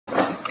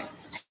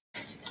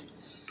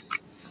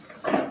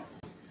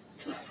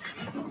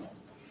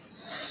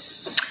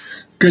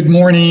Good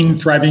morning,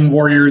 thriving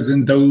warriors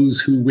and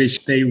those who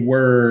wish they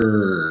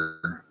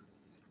were.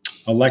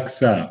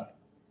 Alexa,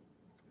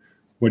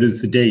 what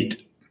is the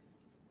date?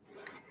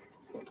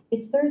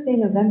 It's Thursday,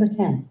 November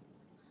 10th.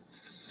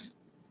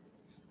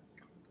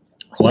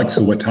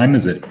 Alexa, what time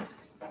is it?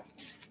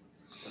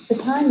 The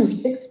time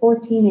is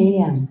 6:14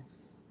 a.m.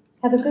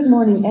 Have a good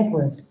morning,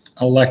 Edward.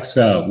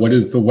 Alexa, what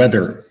is the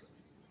weather?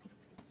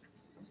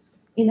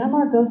 In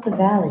Amargosa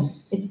Valley,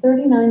 it's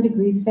 39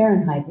 degrees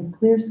Fahrenheit with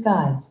clear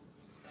skies.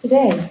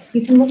 Today,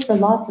 you can look for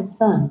lots of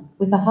sun,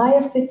 with a high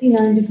of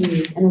 59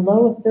 degrees and a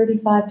low of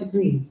 35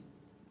 degrees.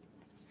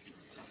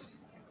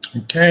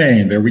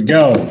 Okay, there we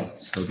go.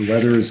 So the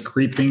weather is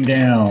creeping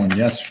down.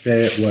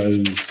 Yesterday it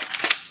was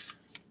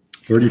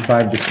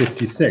 35 to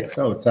 56.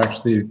 Oh, it's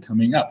actually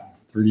coming up,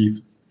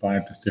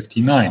 35 to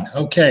 59.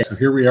 Okay, so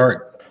here we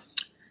are.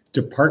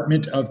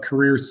 Department of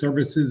Career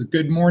Services.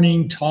 Good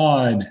morning,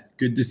 Todd.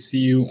 Good to see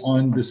you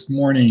on this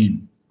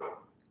morning.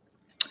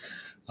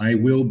 I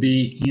will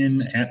be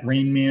in at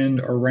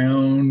Rainman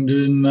around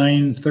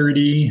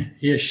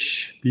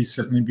 9:30-ish,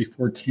 certainly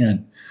before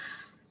 10.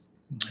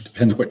 It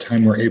depends what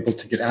time we're able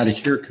to get out of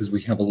here because we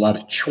have a lot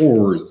of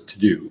chores to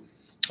do.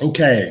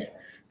 Okay,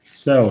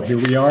 so here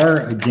we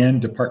are again,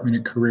 Department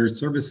of Career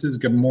Services.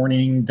 Good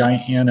morning,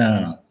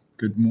 Diana.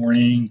 Good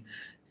morning.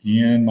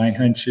 And my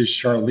hunch is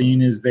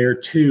Charlene is there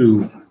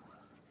too.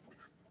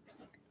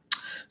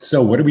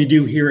 So what do we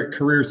do here at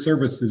Career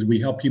Services? We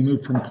help you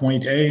move from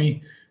point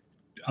A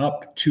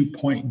up to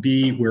point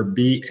B, where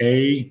point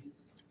A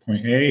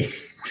to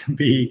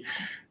B,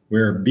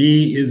 where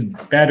B is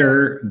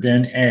better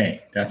than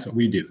A. That's what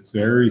we do. It's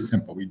very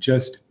simple. We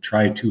just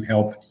try to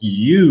help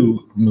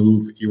you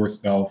move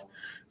yourself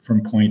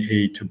from point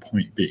A to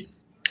point B.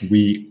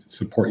 We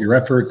support your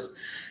efforts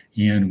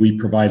and we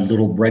provide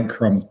little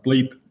breadcrumbs,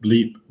 bleep,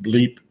 bleep,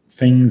 bleep,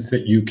 things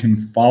that you can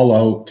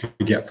follow to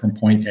get from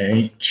point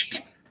A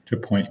to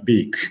point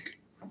B.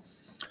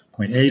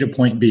 Point A to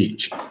point B.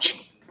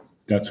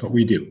 That's what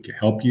we do, to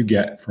help you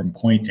get from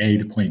point A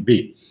to point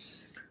B.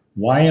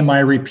 Why am I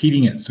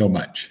repeating it so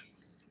much?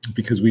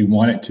 Because we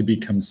want it to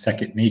become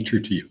second nature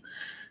to you,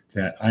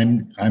 that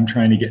I'm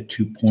trying to get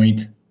to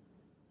point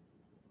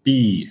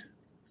B.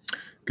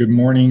 Good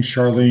morning,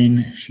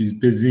 Charlene. She's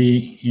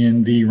busy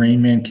in the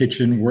Rainman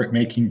kitchen. We're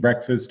making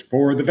breakfast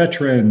for the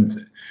veterans.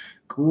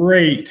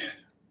 Great,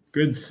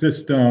 good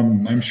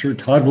system. I'm sure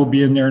Todd will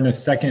be in there in a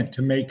second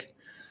to make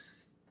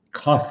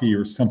coffee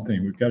or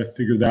something. We've got to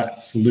figure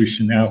that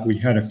solution out. We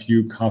had a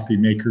few coffee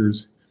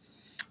makers,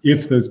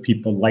 if those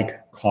people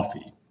like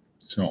coffee.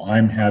 So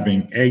I'm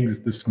having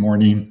eggs this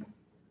morning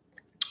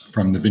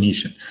from the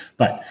Venetian.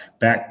 But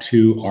back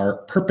to our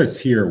purpose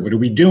here. What are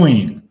we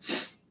doing?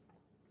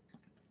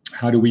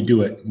 How do we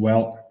do it?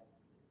 Well,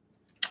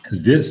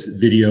 this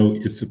video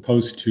is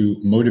supposed to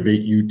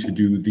motivate you to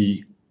do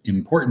the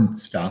important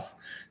stuff.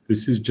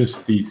 This is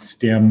just the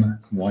stem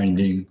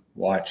winding,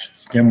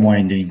 stem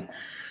winding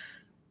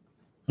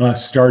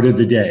start of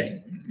the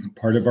day,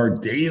 part of our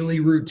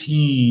daily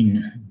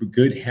routine,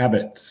 good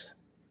habits,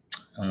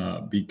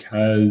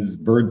 because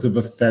birds of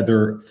a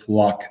feather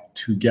flock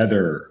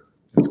together.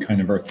 That's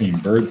kind of our theme,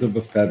 birds of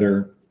a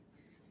feather.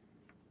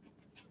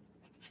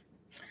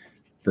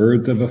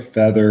 Birds of a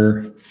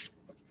feather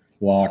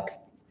flock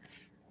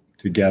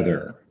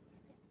together.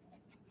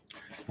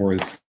 Or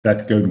as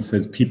Seth Godin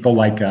says, people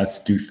like us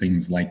do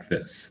things like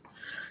this.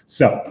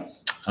 So,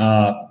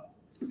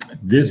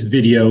 this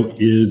video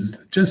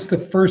is just the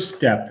first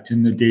step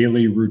in the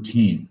daily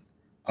routine.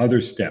 Other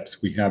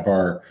steps, we have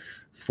our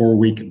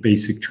 4-week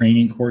basic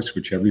training course,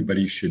 which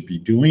everybody should be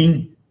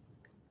doing.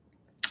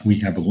 We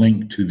have a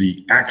link to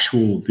the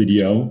actual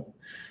video,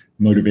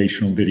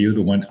 motivational video,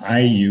 the one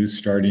I use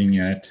starting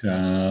at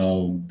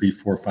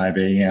before 5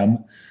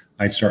 a.m.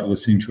 I start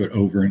listening to it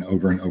over and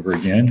over and over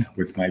again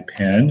with my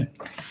pen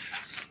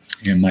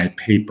and my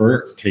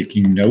paper,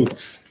 taking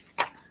notes,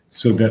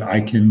 so that I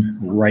can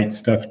write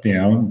stuff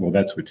down. Well,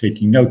 that's what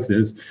taking notes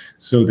is,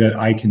 so that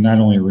I can not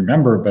only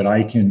remember, but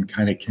I can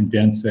kind of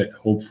condense it,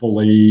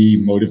 hopefully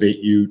motivate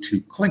you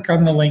to click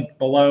on the link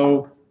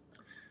below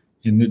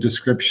in the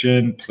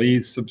description.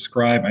 Please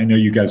subscribe. I know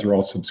you guys are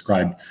all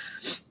subscribed,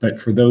 but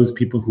for those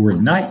people who are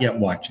not yet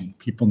watching,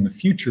 people in the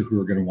future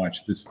who are going to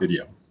watch this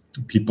video,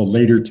 people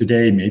later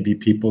today, maybe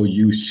people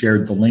you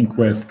shared the link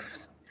with,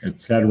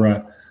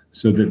 etc.,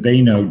 so that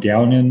they know,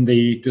 down in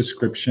the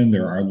description,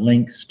 there are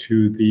links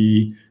to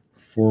the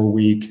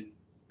 4-week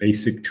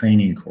basic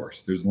training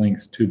course. There's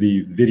links to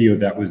the video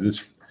that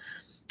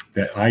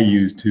I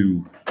used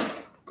to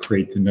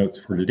create the notes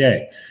for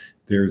today.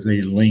 There's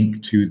a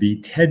link to the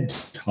TED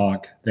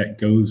Talk that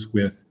goes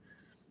with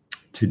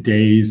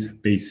today's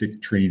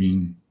basic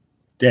training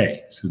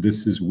day. So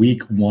this is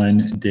week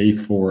 1, day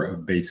 4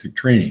 of basic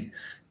training.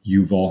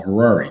 Yuval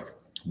Harari,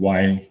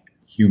 Why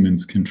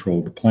Humans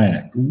Control the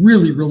Planet.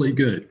 Really, really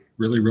good.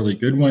 Really, really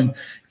good one.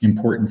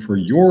 Important for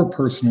your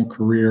personal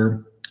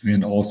career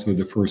and also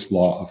the first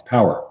law of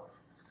power.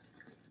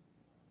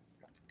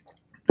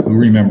 Who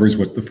remembers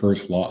what the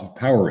first law of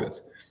power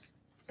is?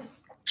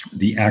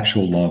 the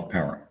actual law of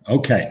power.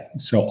 Okay,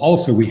 so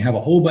also we have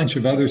a whole bunch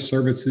of other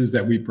services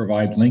that we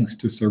provide, links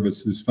to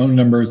services, phone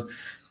numbers,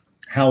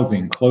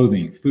 housing,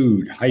 clothing,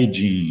 food,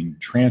 hygiene,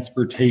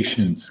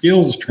 transportation,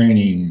 skills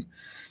training,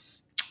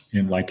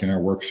 and like in our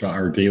workshop,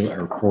 our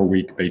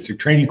 4-week basic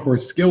training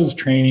course, skills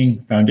training,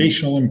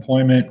 foundational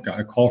employment. Got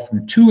a call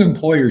from 2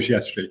 employers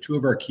yesterday, 2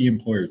 of our key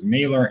employers,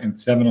 Mailer and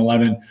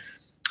 7-Eleven,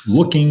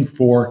 looking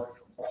for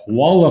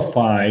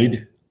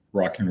qualified,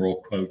 rock and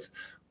roll quotes,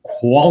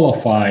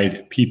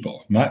 qualified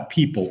people, not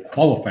people,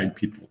 qualified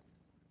people,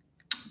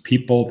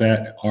 people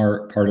that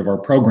are part of our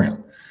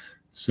program.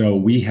 So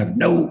we have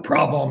no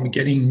problem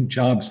getting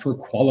jobs for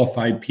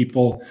qualified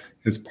people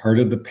as part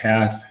of the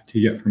path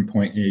to get from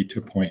point A to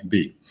point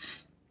B.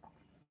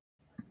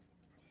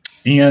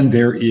 And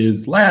there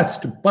is,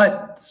 last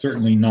but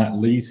certainly not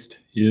least,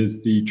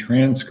 is the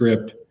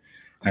transcript.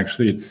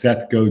 Actually, it's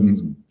Seth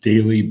Godin's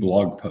daily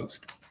blog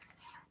post.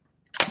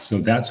 So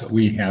that's what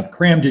we have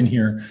crammed in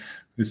here.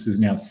 This is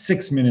now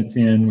 6 minutes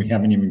in. We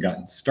haven't even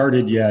gotten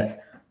started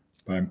yet,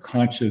 but I'm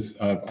conscious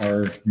of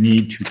our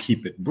need to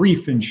keep it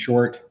brief and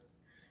short.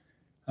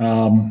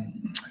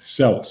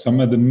 So some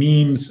of the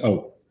memes.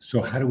 Oh,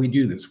 so how do we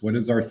do this? What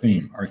is our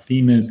theme? Our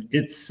theme is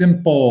it's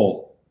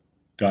simple, ...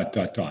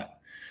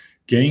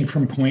 Getting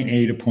from point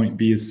A to point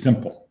B is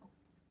simple.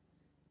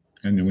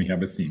 And then we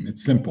have a theme.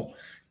 It's simple.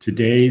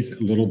 Today's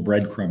little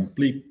breadcrumb,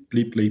 bleep,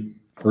 bleep, bleep.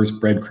 First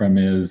breadcrumb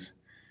is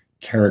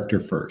character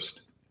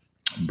first.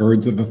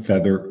 Birds of a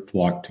feather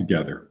flock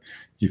together.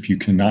 If you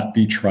cannot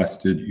be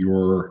trusted,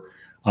 your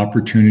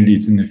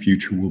opportunities in the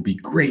future will be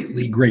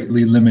greatly,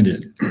 greatly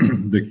limited.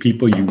 The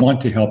people you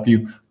want to help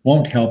you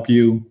won't help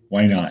you.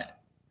 Why not?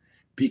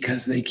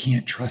 Because they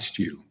can't trust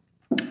you.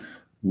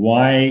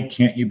 Why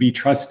can't you be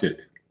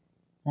trusted?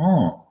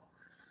 Oh,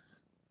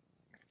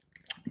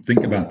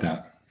 think about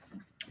that.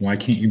 Why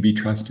can't you be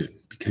trusted?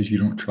 Because you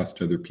don't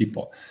trust other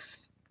people.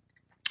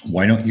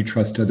 Why don't you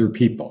trust other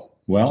people?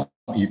 Well,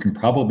 you can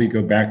probably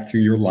go back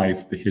through your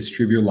life, the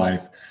history of your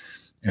life,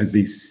 as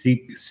a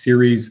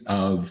series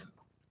of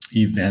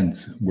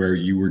events where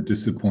you were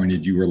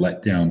disappointed, you were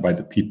let down by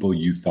the people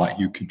you thought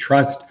you could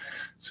trust.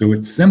 So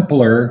it's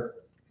simpler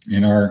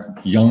in our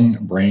young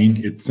brain,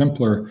 it's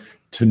simpler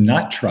to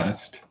not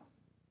trust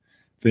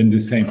than to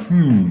say,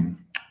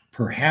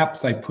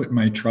 perhaps I put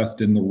my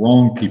trust in the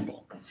wrong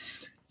people.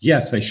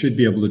 Yes, I should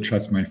be able to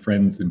trust my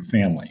friends and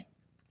family.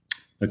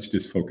 Let's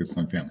just focus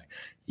on family.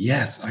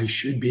 Yes, I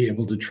should be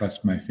able to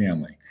trust my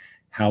family.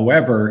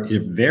 However,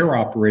 if they're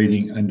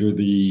operating under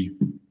the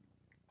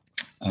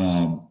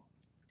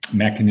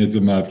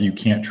mechanism of you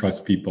can't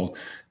trust people,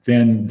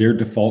 then their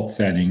default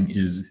setting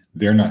is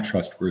they're not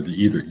trustworthy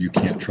either. You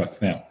can't trust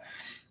them.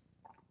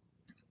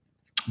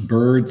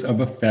 Birds of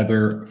a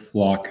feather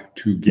flock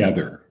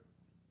together.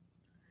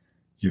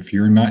 If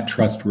you're not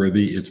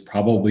trustworthy, it's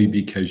probably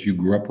because you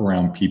grew up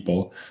around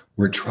people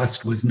where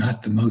trust was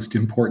not the most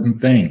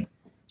important thing.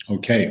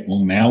 Okay, well,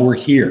 now we're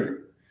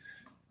here.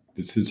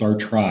 This is our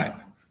tribe.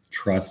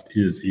 Trust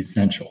is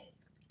essential.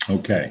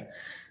 Okay,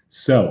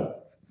 so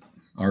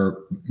our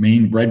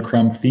main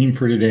breadcrumb theme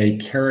for today,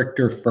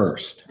 character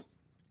first.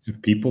 If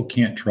people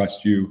can't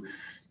trust you,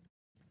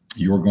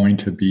 you're going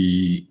to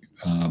be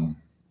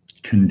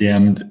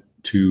condemned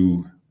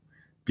to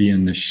be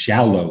in the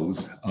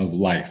shallows of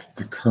life.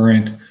 The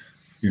current,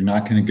 you're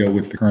not going to go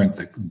with the current.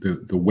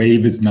 The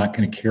wave is not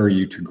going to carry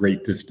you to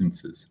great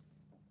distances.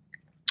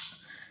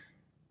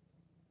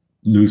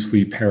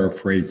 Loosely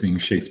paraphrasing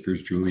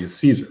Shakespeare's Julius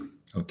Caesar.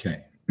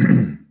 Okay.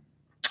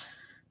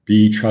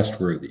 Be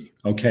trustworthy.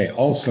 Okay,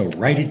 also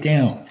write it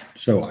down.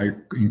 So I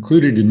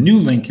included a new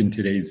link in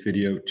today's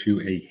video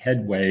to a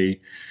Headway.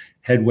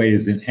 Headway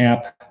is an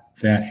app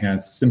that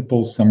has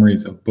simple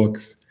summaries of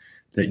books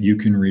that you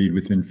can read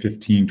within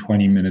 15,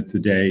 20 minutes a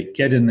day.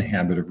 Get in the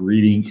habit of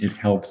reading. It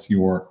helps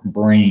your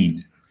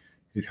brain.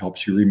 It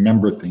helps you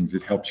remember things.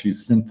 It helps you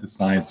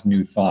synthesize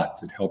new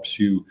thoughts. It helps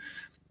you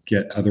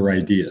get other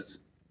ideas.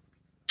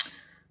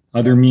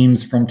 Other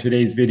memes from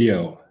today's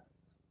video.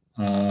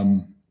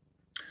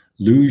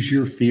 Lose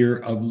your fear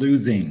of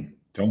losing.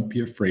 Don't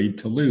be afraid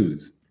to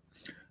lose.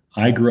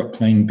 I grew up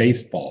playing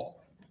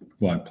baseball.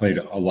 Well, I played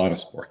a lot of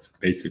sports,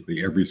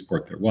 basically every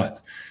sport there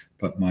was.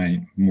 But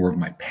more of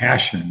my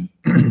passion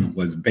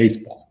was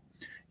baseball.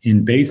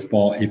 In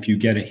baseball, if you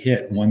get a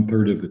hit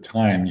 1/3 of the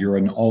time, you're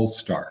an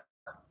all-star.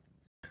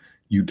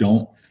 You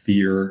don't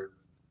fear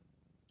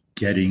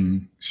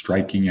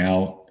striking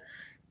out.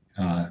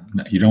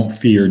 You don't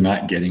fear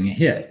not getting a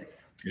hit.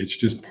 It's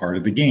just part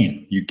of the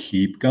game. You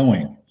keep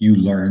going. You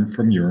learn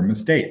from your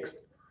mistakes.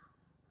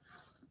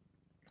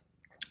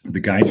 The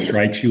guy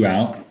strikes you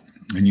out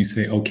and you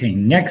say, okay,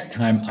 next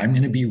time I'm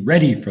going to be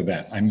ready for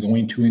that. I'm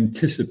going to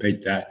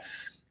anticipate that.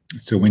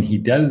 So when he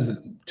does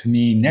to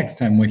me next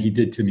time what he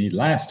did to me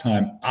last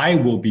time, I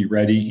will be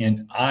ready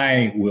and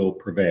I will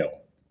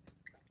prevail.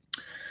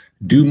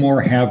 Do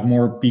more, have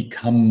more,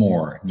 become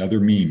more.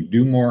 Another meme.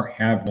 Do more,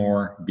 have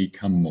more,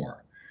 become more.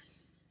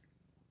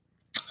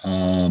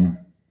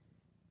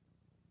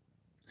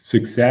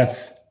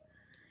 Success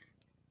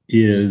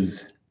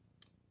is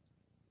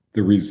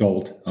the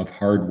result of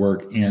hard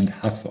work and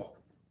hustle.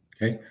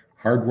 Okay,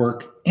 hard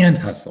work and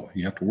hustle.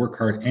 You have to work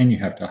hard and you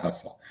have to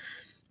hustle.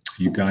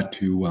 You got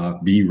to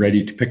be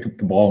ready to pick up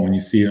the ball when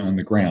you see it on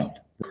the ground.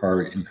 Work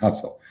hard and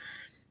hustle.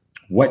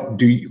 What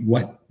do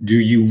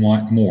you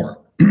want more?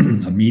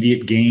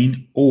 Immediate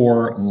gain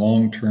or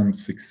long-term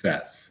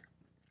success?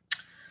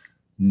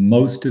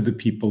 Most of the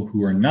people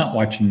who are not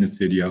watching this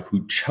video,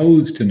 who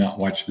chose to not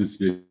watch this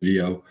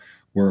video,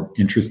 were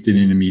interested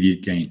in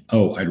immediate gain.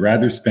 Oh, I'd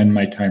rather spend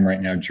my time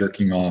right now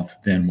jerking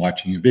off than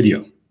watching a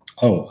video.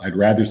 Oh, I'd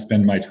rather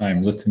spend my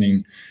time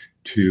listening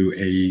to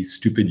a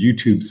stupid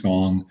YouTube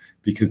song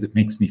because it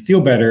makes me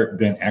feel better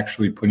than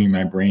actually putting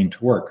my brain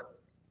to work.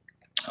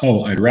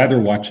 Oh, I'd rather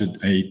watch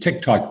a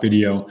TikTok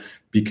video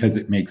because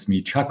it makes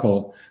me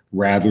chuckle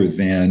rather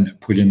than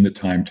put in the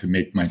time to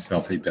make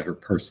myself a better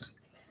person.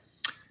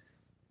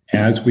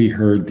 As we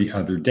heard the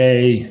other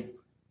day,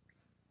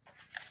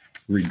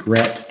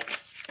 regret,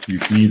 you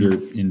can either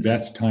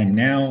invest time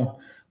now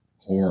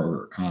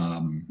or,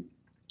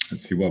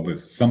 let's see, what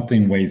was it?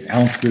 Something weighs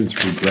ounces,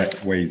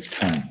 regret weighs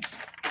tons.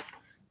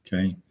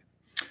 Okay.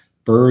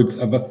 Birds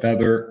of a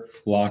feather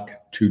flock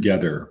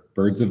together.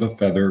 Birds of a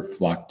feather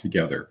flock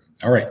together.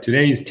 All right,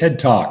 today's TED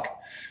Talk,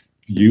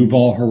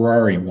 Yuval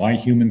Harari, Why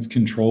Humans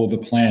Control the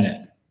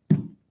Planet.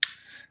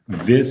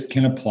 This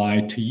can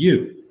apply to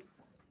you,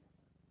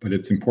 but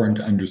it's important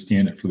to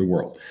understand it for the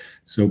world.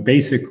 So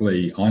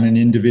basically, on an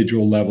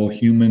individual level,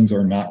 humans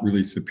are not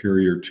really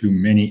superior to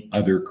many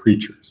other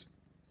creatures.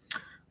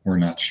 We're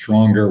not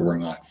stronger, we're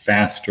not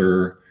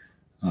faster,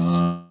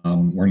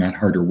 we're not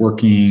harder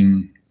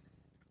working.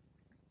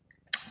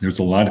 There's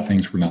a lot of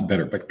things we're not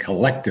better, but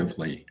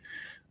collectively,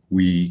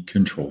 we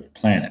control the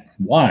planet.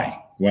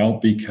 Why? Well,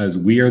 because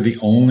we are the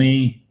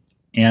only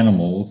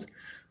animals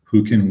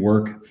who can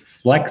work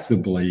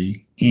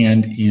flexibly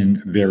and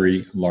in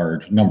very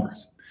large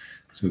numbers.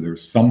 So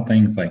there's some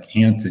things like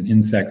ants and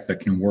insects that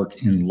can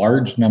work in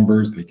large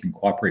numbers. They can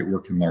cooperate,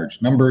 work in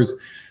large numbers,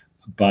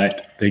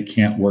 but they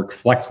can't work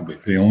flexibly.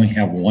 They only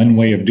have one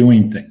way of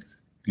doing things.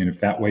 And if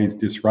that way is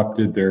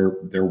disrupted,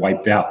 they're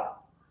wiped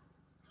out.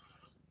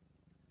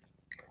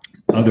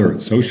 Other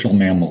social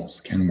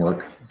mammals can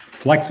work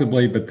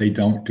flexibly, but they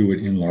don't do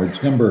it in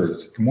large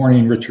numbers. Good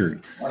morning,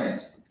 Richard. Morning.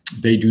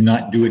 They do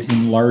not do it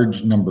in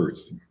large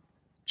numbers.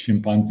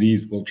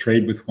 Chimpanzees will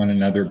trade with one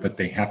another, but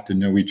they have to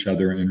know each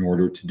other in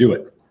order to do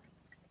it.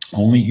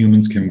 Only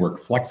humans can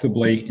work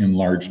flexibly in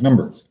large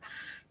numbers.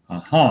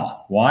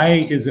 Aha,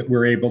 why is it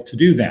we're able to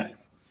do that?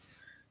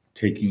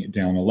 Taking it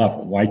down a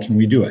level. Why can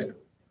we do it?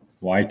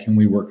 Why can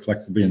we work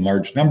flexibly in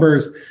large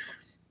numbers?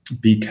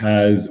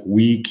 Because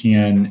we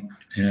can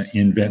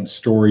invent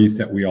stories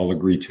that we all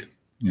agree to.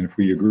 And if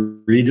we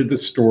agree to the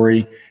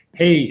story,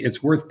 hey,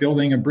 it's worth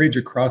building a bridge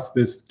across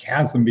this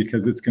chasm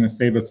because it's going to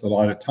save us a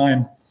lot of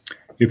time.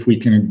 If we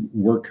can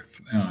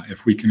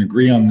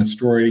agree on the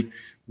story,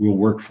 we'll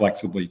work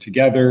flexibly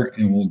together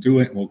and we'll do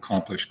it. We'll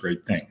accomplish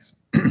great things.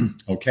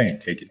 Okay,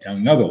 take it down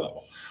another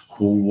level.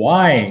 Well,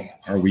 why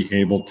are we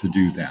able to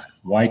do that?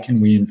 Why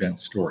can we invent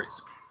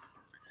stories?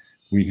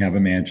 We have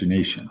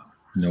imagination.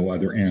 No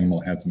other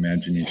animal has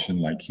imagination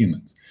like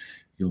humans.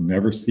 You'll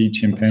never see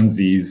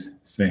chimpanzees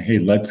say, hey,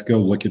 let's go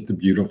look at the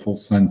beautiful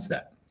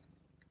sunset.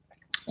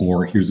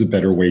 Or here's a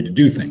better way to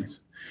do things.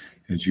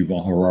 As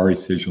Yuval Harari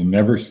says, you'll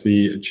never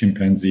see a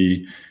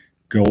chimpanzee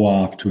go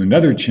off to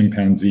another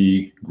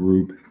chimpanzee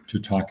group to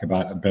talk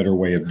about a better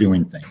way of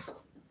doing things.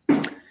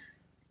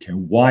 Okay,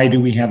 why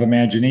do we have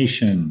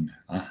imagination?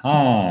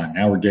 Aha,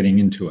 now we're getting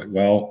into it.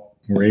 Well,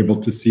 we're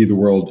able to see the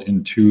world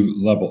in two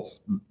levels,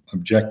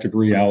 objective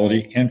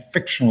reality and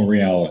fictional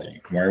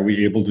reality. Why are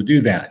we able to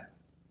do that?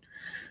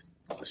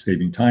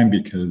 Saving time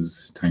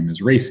because time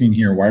is racing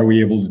here. Why are we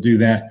able to do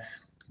that?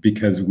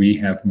 Because we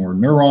have more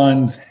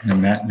neurons,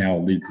 and that now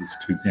leads us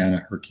to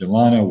Xana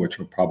Herculana, which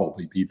will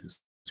probably be this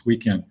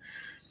weekend,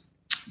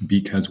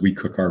 because we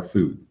cook our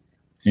food.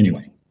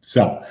 Anyway,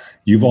 so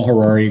Yuval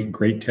Harari,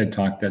 great TED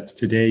Talk. That's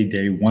today,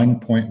 day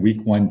 1,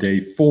 week 1, day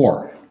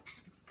 4.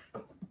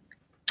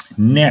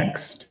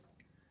 Next,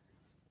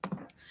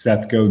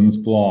 Seth Godin's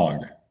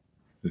blog.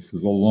 This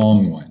is a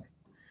long one.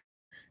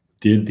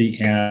 Did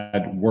the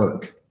ad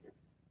work?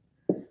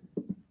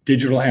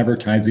 Digital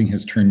advertising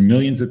has turned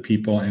millions of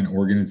people and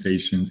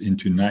organizations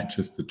into not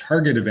just the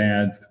target of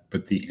ads,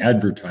 but the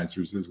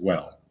advertisers as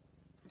well.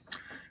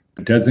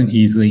 It doesn't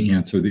easily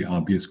answer the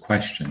obvious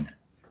question.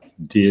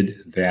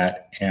 Did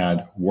that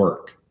ad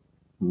work?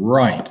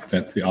 Right,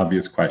 that's the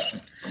obvious question.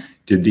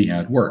 Did the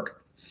ad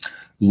work?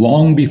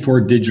 Long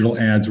before digital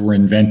ads were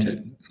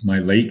invented, my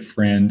late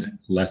friend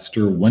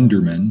Lester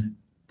Wunderman,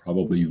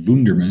 probably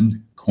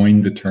Wunderman,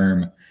 coined the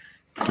term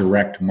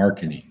direct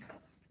marketing.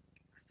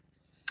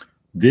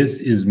 This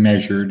is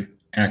measured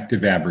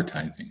active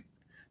advertising.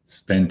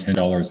 Spend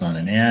 $10 on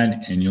an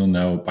ad and you'll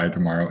know by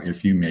tomorrow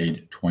if you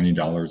made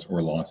 $20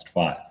 or lost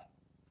 $5.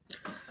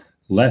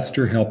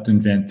 Lester helped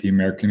invent the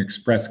American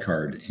Express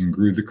card and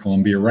grew the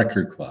Columbia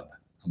Record Club,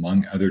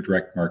 among other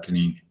direct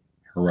marketing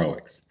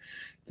heroics.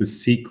 The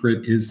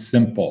secret is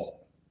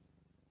simple.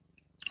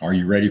 Are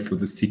you ready for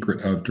the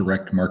secret of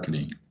direct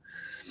marketing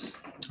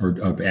or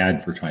of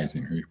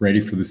advertising? Are you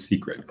ready for the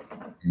secret?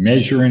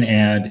 Measure an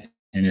ad,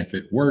 and if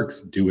it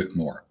works, do it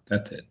more.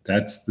 That's it.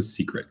 That's the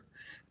secret.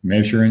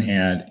 Measure an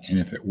ad, and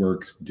if it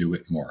works, do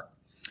it more.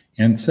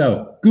 And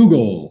so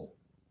Google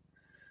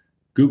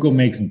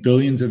makes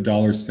billions of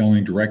dollars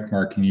selling direct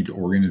marketing to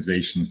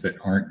organizations that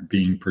aren't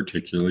being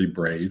particularly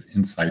brave,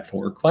 insightful,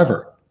 or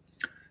clever.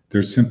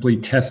 They're simply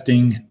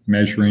testing,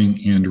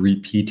 measuring, and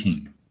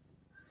repeating.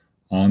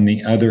 On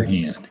the other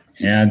hand,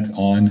 ads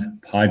on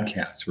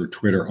podcasts or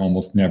Twitter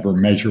almost never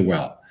measure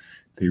well.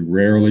 They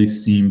rarely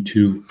seem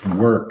to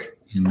work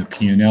in the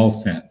P&L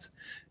sense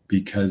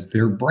because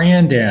they're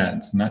brand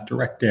ads, not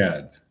direct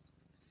ads.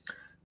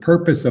 The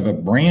purpose of a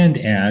brand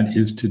ad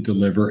is to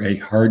deliver a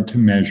hard to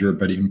measure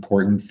but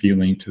important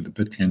feeling to the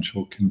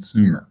potential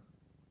consumer.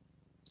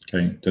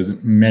 Okay, it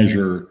doesn't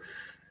measure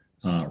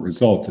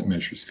results, it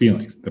measures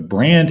feelings. The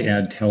brand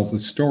ad tells a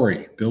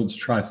story, builds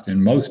trust,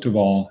 and most of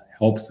all,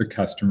 helps the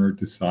customer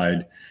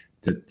decide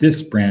that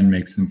this brand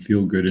makes them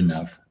feel good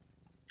enough,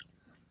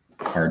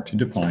 hard to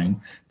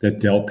define, that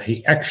they'll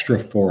pay extra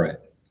for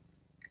it.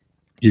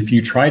 If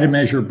you try to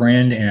measure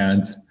brand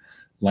ads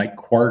like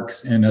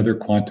quarks and other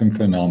quantum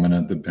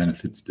phenomena, the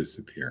benefits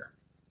disappear.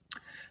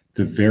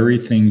 The very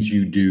things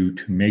you do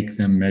to make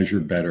them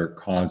measure better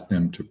cause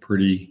them to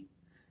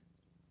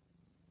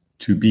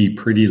be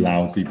pretty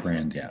lousy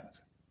brand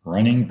ads.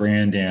 Running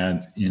brand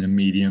ads in a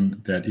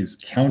medium that is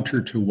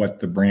counter to what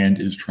the brand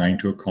is trying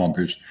to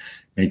accomplish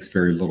makes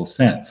very little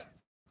sense,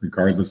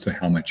 regardless of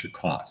how much it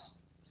costs.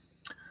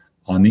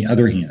 On the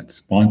other hand,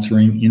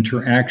 sponsoring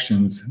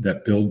interactions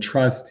that build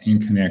trust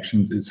and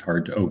connections is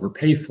hard to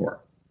overpay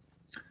for.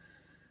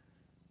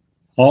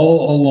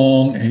 All a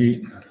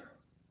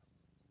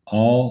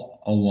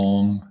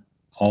long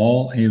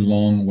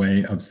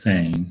way of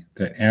saying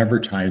that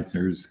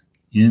advertisers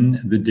in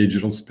the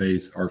digital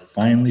space are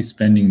finally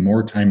spending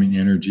more time and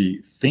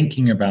energy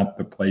thinking about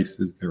the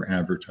places they're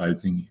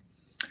advertising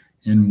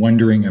and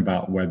wondering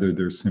about whether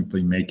they're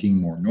simply making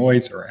more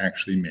noise or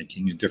actually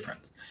making a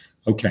difference.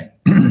 Okay,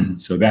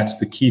 so that's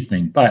the key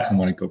thing, but I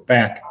want to go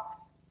back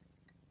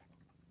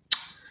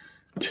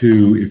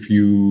to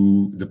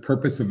the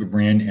purpose of a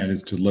brand ad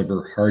is to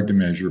deliver hard to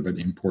measure but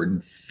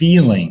important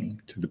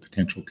feeling to the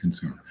potential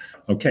consumer.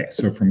 Okay,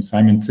 so from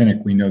Simon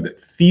Sinek, we know that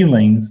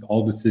feelings,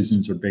 all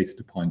decisions are based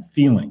upon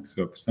feelings.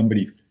 So if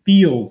somebody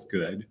feels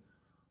good,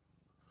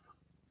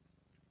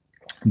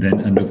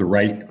 then under the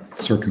right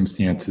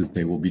circumstances,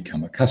 they will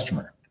become a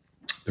customer.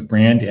 The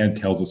brand ad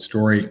tells a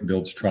story,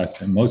 builds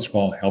trust, and most of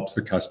all helps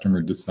the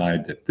customer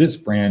decide that this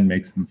brand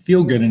makes them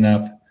feel good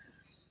enough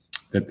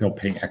that they'll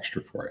pay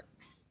extra for it.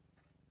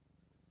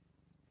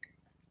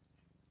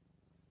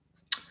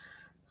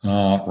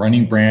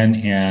 Running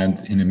brand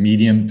ads in a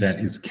medium that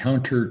is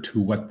counter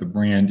to what the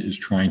brand is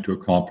trying to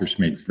accomplish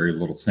makes very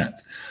little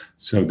sense.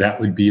 So that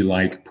would be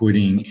like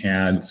putting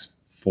ads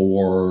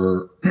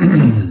for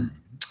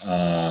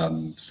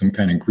some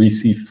kind of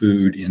greasy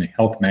food in a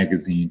health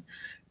magazine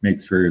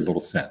makes very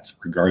little sense,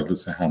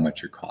 regardless of how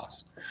much it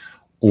costs.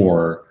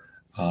 Or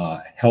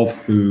health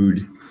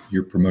food,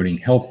 you're promoting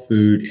health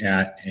food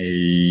at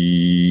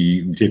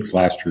a Dick's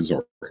Last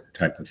Resort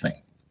type of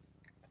thing.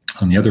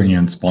 On the other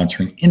hand,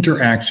 sponsoring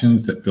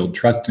interactions that build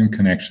trust and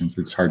connections,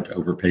 it's hard to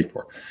overpay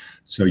for.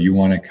 So you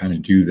want to kind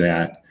of do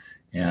that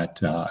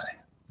at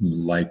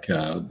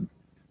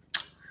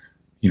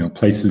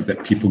places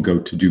that people go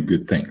to do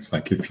good things.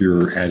 Like if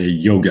you're at a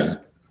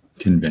yoga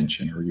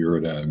convention or you're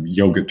at a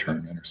yoga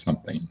tournament or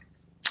something,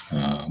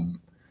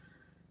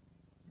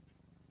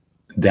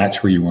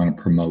 that's where you want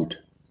to promote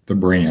the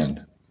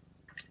brand,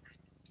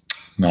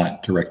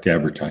 not direct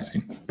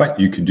advertising. But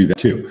you could do that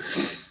too.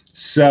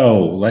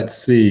 So let's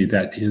see,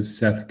 that is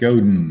Seth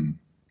Godin.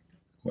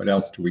 What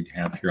else do we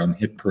have here on the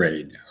hit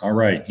parade? All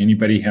right,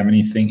 anybody have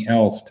anything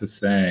else to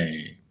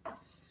say?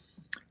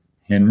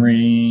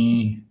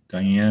 Henry,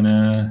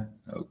 Diana,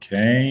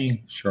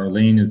 okay.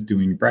 Charlene is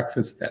doing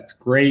breakfast, that's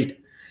great.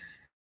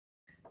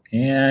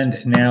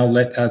 And now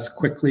let us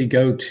quickly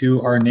go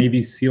to our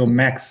Navy SEAL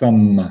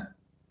Maxim.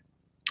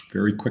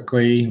 Very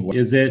quickly, what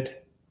is it?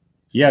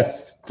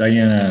 Yes,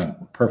 Diana,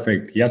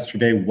 perfect.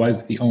 Yesterday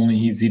was the only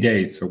easy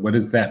day. So what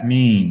does that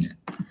mean?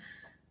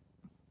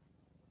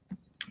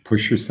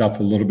 Push yourself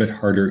a little bit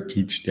harder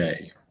each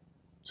day.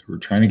 So we're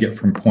trying to get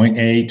from point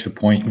A to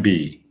point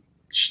B,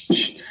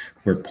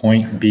 where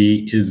point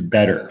B is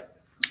better.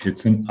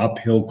 It's an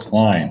uphill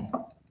climb.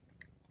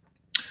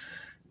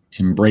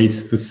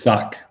 Embrace the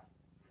suck.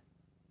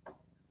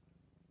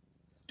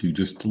 Do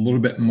just a little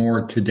bit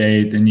more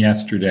today than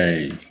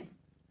yesterday.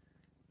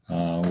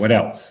 What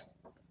else?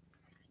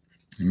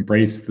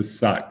 Embrace the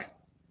suck.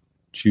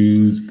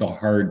 Choose the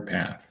hard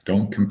path.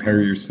 Don't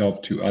compare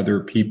yourself to other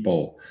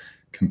people.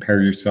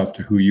 Compare yourself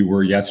to who you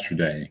were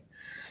yesterday.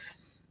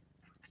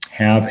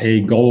 Have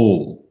a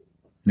goal.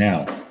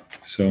 Now,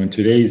 so in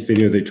today's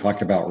video, they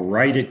talk about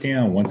write it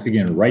down. Once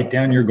again, write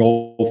down your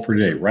goal for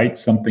today. Write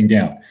something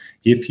down.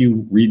 If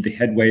you read the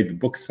Headway, the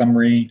book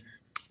summary,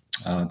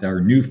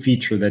 our new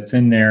feature that's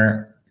in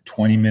there,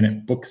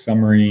 20-minute book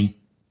summary,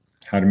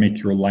 how to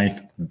make your life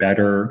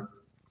better.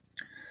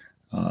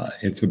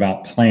 It's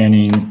about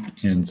planning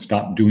and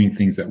stop doing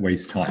things that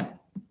waste time.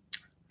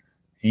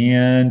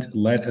 And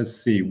let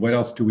us see, what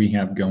else do we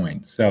have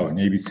going? So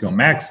Navy SEAL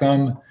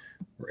Maxim,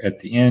 we're at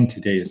the end.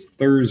 Today is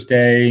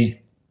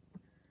Thursday.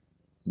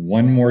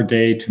 One more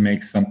day to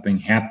make something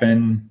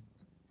happen.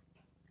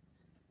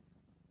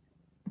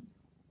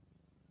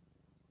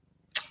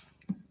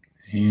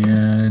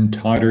 And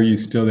Todd, are you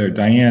still there?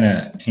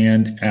 Diana,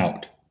 and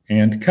out.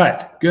 And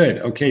cut. Good.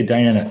 Okay,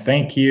 Diana,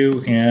 thank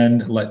you.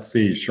 And let's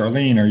see,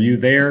 Charlene, are you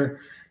there?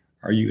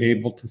 Are you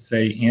able to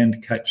say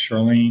and cut,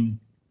 Charlene?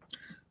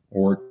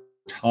 Or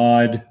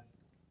Todd?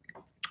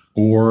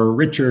 Or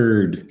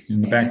Richard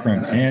in the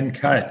background? And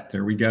cut.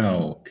 There we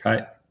go.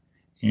 Cut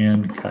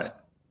and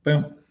cut.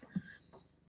 Boom.